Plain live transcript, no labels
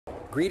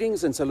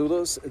Greetings and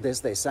saludos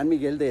desde San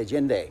Miguel de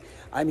Allende.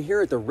 I'm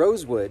here at the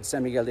Rosewood,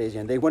 San Miguel de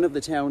Allende, one of the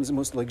town's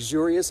most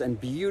luxurious and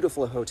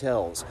beautiful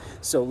hotels.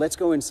 So let's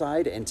go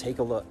inside and take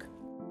a look.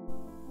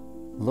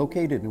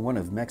 Located in one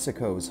of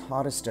Mexico's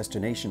hottest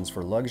destinations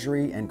for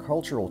luxury and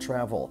cultural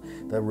travel,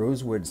 the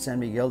Rosewood San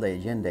Miguel de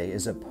Allende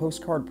is a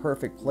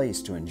postcard-perfect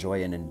place to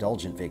enjoy an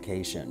indulgent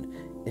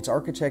vacation. Its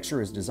architecture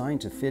is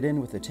designed to fit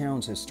in with the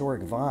town's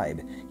historic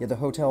vibe, yet the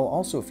hotel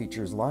also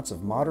features lots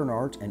of modern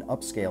art and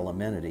upscale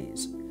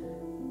amenities.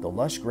 The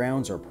lush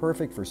grounds are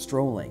perfect for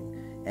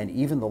strolling, and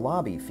even the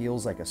lobby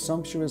feels like a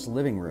sumptuous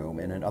living room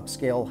in an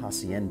upscale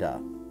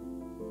hacienda.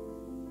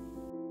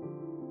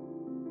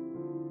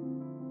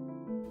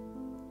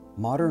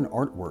 Modern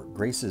artwork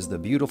graces the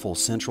beautiful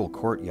central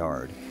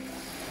courtyard.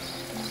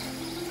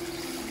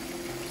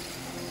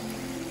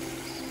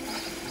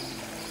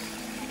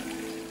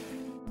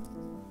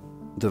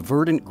 The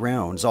verdant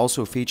grounds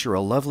also feature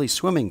a lovely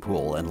swimming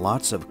pool and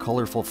lots of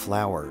colorful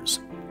flowers.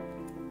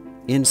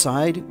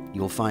 Inside,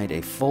 you'll find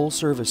a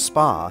full-service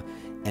spa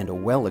and a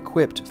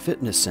well-equipped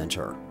fitness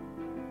center.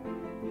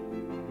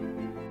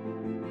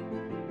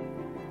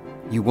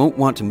 You won't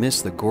want to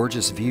miss the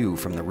gorgeous view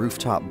from the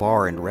rooftop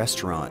bar and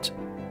restaurant.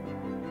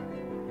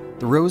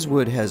 The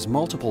Rosewood has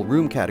multiple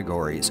room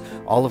categories,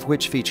 all of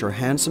which feature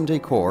handsome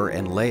decor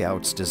and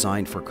layouts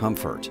designed for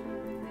comfort.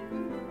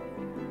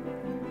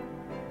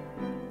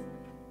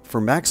 For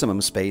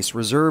maximum space,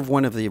 reserve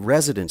one of the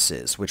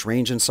residences, which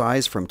range in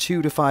size from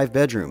 2 to 5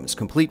 bedrooms,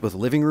 complete with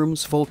living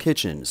rooms, full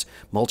kitchens,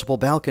 multiple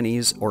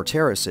balconies or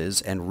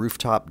terraces, and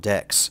rooftop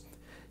decks.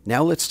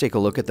 Now let's take a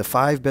look at the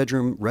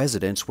 5-bedroom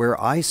residence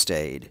where I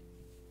stayed.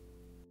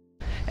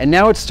 And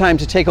now it's time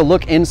to take a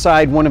look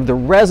inside one of the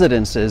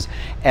residences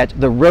at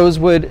the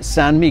Rosewood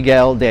San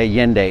Miguel de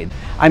Allende.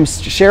 I'm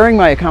sharing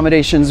my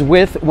accommodations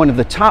with one of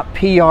the top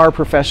PR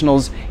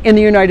professionals in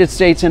the United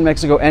States and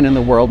Mexico and in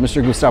the world,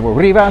 Mr. Gustavo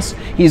Rivas.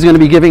 He's going to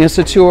be giving us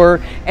a tour,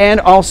 and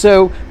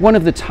also one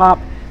of the top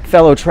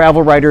fellow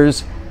travel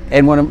writers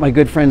and one of my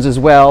good friends as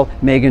well,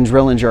 Megan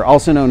Drillinger,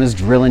 also known as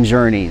Drillin'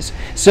 Journeys.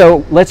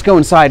 So let's go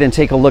inside and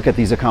take a look at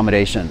these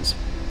accommodations.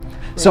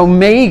 So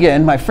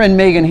Megan, my friend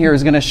Megan here,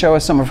 is going to show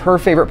us some of her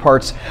favorite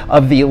parts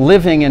of the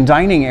living and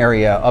dining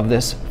area of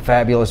this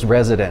fabulous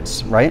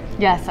residence, right?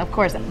 Yes, of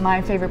course.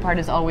 My favorite part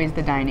is always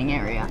the dining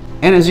area.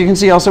 And as you can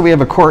see, also we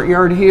have a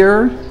courtyard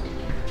here,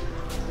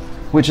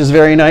 which is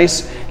very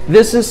nice.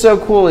 This is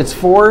so cool. It's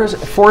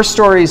four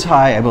stories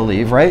high, I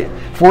believe, right?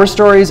 4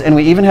 stories, and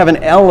we even have an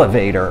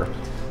elevator.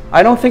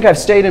 I don't think I've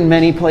stayed in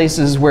many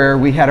places where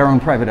we had our own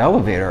private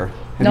elevator.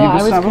 No,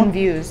 I was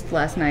confused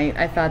last night.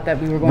 I thought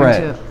that we were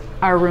going to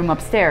our room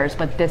upstairs,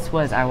 but this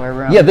was our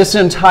room. Yeah, this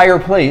entire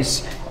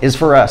place is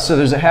for us. So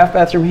there's a half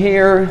bathroom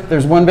here,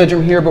 there's 1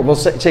 bedroom here, but we'll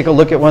take a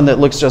look at one that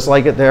looks just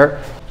like it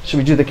there. Should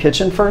we do the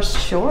kitchen first?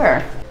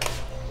 Sure.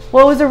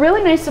 Well, it was a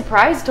really nice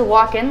surprise to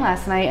walk in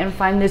last night and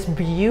find this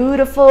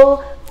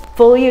beautiful,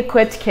 fully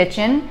equipped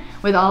kitchen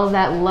with all of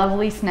that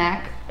lovely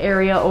snack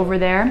area over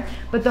there.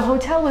 But the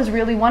hotel was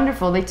really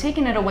wonderful. They've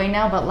taken it away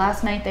now, but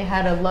last night they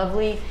had a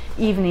lovely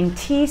evening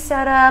tea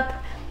set up.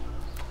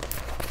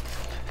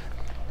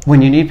 When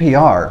you need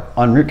PR,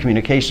 en route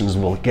communications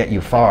will get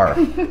you far.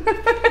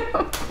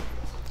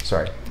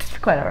 Sorry.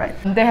 Quite all right.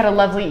 They had a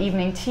lovely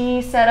evening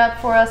tea set up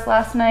for us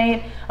last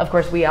night. Of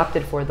course, we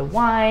opted for the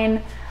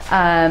wine.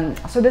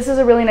 So this is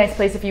a really nice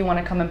place if you want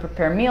to come and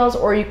prepare meals,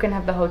 or you can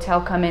have the hotel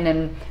come in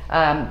and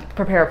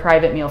prepare a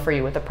private meal for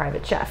you with a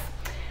private chef.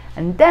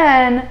 And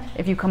then,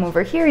 if you come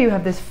over here, you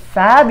have this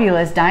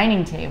fabulous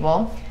dining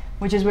table,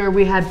 which is where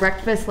we had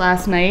breakfast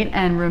last night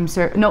and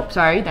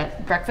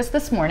breakfast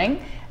this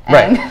morning.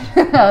 And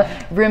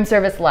room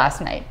service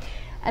last night.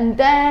 And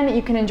then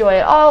you can enjoy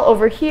it all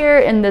over here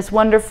in this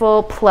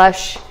wonderful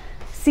plush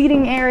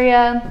seating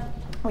area.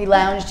 We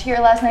lounged here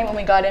last night when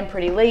we got in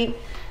pretty late,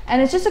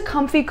 and it's just a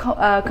comfy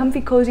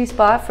cozy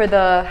spot for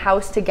the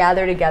house to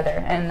gather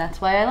together, and that's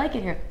why I like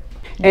it here.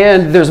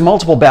 And there's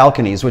multiple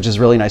balconies, which is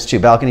really nice too.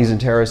 Balconies and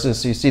terraces.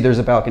 So you see there's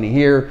a balcony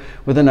here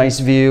with a nice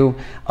view.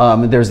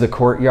 There's the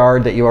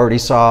courtyard that you already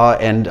saw,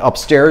 and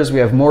upstairs we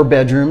have more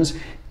bedrooms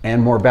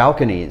and more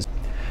balconies.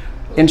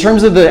 In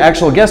terms of the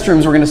actual guest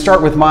rooms, we're going to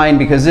start with mine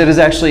because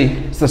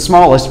it's the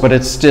smallest, but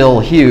it's still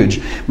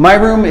huge. My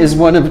room is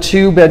one of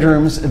 2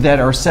 bedrooms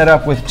that are set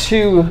up with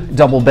 2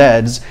 double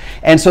beds,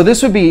 and so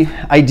this would be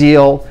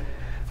ideal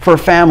for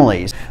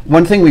families.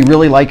 One thing we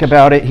really like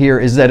about it here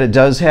is that it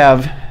does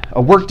have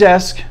a work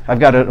desk.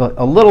 I've got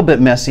a little bit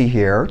messy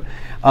here.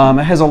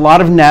 It has a lot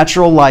of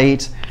natural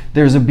light.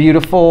 There's a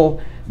beautiful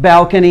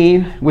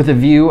balcony with a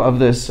view of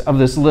this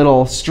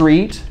little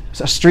street.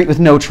 A street with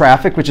no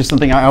traffic, which is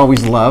something I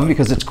always love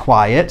because it's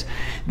quiet.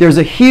 There's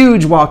a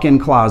huge walk-in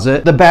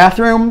closet. The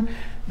bathtub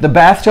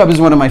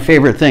is one of my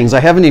favorite things. I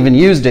haven't even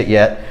used it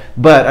yet,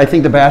 but I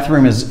think the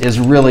bathtub is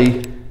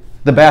really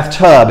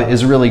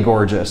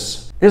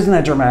gorgeous. Isn't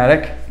that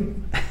dramatic?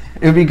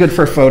 It would be good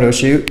for a photo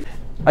shoot.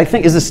 I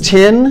think, is this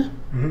tin?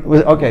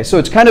 Okay, so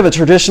it's kind of a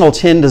traditional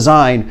tin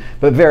design,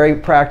 but very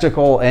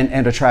practical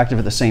and attractive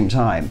at the same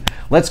time.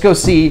 Let's go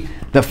see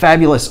the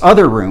fabulous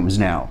other rooms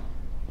now.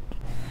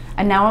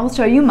 And now I'll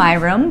show you my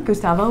room.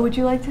 Gustavo, would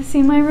you like to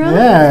see my room?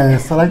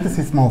 Yes, I like to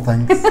see small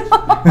things.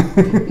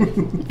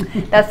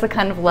 That's the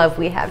kind of love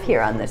we have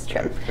here on this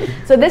trip.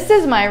 So this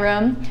is my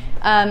room.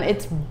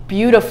 It's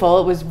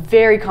beautiful. It was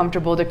very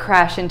comfortable to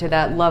crash into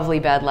that lovely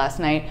bed last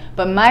night.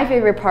 But my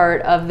favorite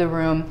part of the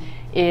room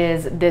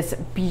is this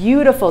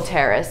beautiful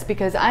terrace,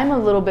 because I'm a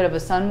little bit of a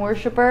sun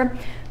worshiper.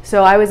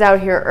 So I was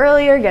out here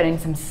earlier getting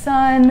some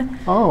sun.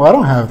 Oh, I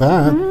don't have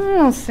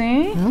that.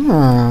 See?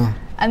 Ah.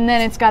 And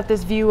then it's got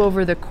this view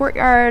over the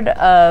courtyard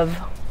of,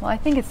 well, I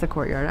think it's the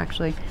courtyard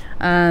actually.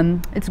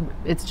 It's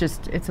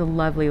a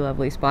lovely,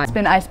 lovely spot.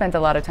 I spent a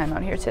lot of time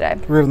out here today.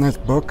 Real nice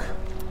book.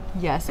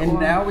 Yes. And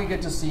now we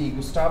get to see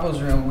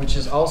Gustavo's room, which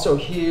is also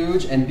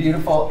huge and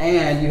beautiful,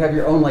 and you have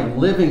your own like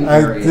living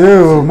area. I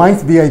do.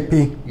 Mine's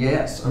VIP.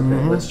 Yes.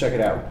 Okay. Let's check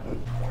it out.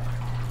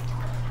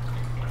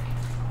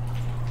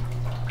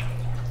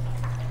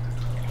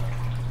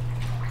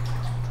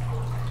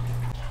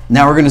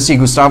 Now we're going to see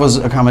Gustavo's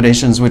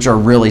accommodations, which are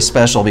really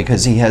special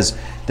because he has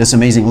this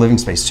amazing living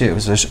space too.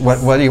 So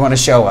what do you want to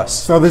show us?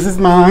 So this is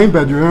my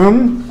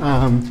bedroom.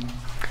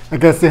 I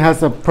guess it has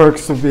the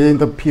perks of being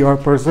the PR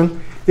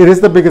person. It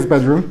is the biggest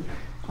bedroom.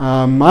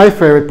 My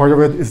favorite part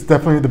of it is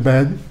definitely the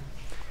bed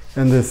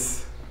and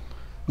this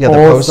the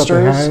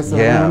posters.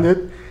 Around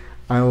it.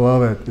 I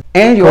love it.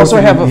 And you also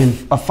have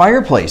a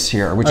fireplace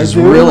here, which is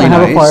really nice.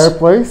 I have a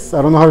fireplace.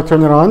 I don't know how to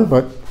turn it on,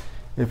 but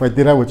if I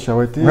did, I would show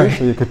it to you,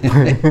 so you could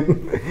play.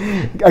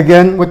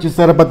 Again, what you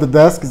said about the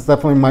desk is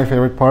definitely my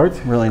favorite part.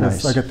 Really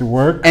nice. I get to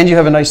work. And you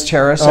have a nice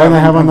terrace. And I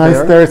have a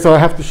nice terrace, so I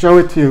have to show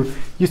it to you.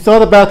 You saw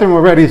the bathroom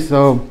already,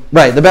 so.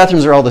 Right, the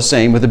bathrooms are all the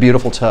same with the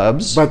beautiful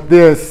tubs. But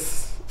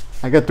this,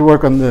 I get to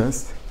work on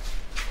this.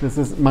 This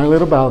is my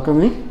little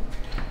balcony.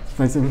 It's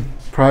nice and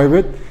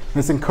private,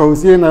 nice and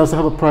cozy, and I also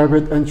have a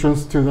private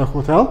entrance to the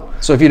hotel.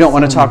 So if you don't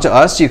want to talk to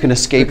us, you can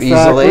escape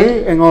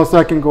easily. And also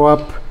I can go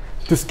up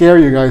to scare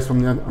you guys from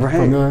the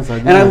other side.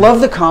 And I love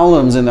the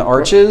columns and the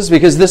arches,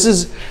 because this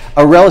is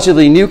a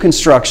relatively new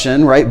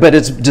construction, right? But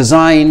it's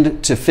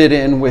designed to fit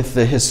in with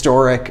the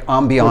historic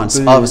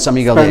ambiance of San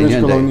Miguel de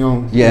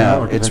Allende.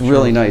 Yeah, it's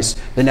really nice.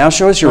 But now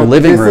show us your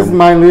living room. This is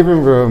my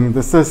living room.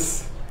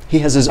 He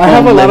has his own living room. I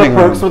have a lot of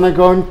perks when I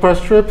go on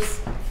press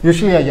trips.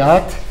 Usually a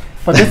yacht,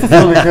 but this is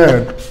really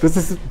good.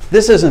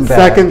 This isn't bad.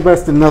 Second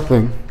best to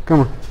nothing.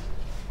 Come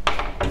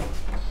on.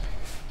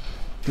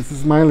 This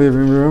is my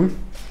living room.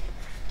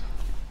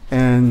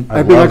 And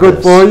I've been a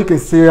good boy. You can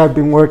see I've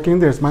been working.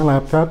 There's my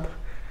laptop.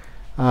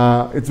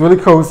 It's really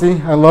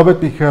cozy. I love it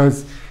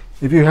because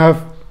if you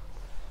have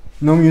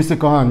no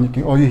music on,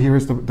 all you hear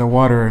is the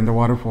water and the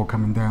waterfall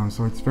coming down.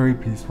 So it's very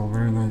peaceful,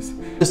 very nice.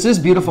 This is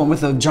beautiful.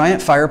 With a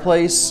giant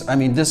fireplace, I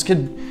mean,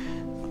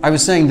 I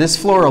was saying this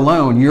floor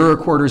alone, your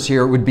quarters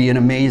here would be an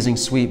amazing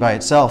suite by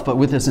itself. But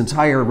with this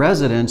entire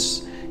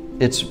residence,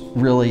 it's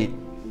really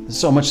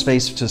so much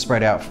space to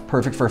spread out,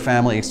 perfect for a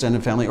family,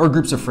 extended family, or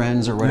groups of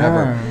friends or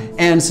whatever. Yeah.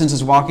 And since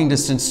it's walking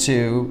distance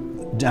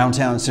to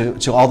downtown,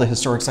 to all the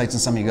historic sites in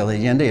San Miguel de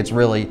Allende, it's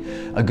really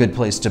a good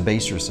place to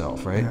base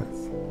yourself, right? Yes.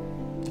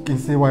 You can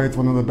see why it's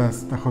one of the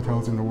best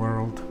hotels in the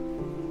world.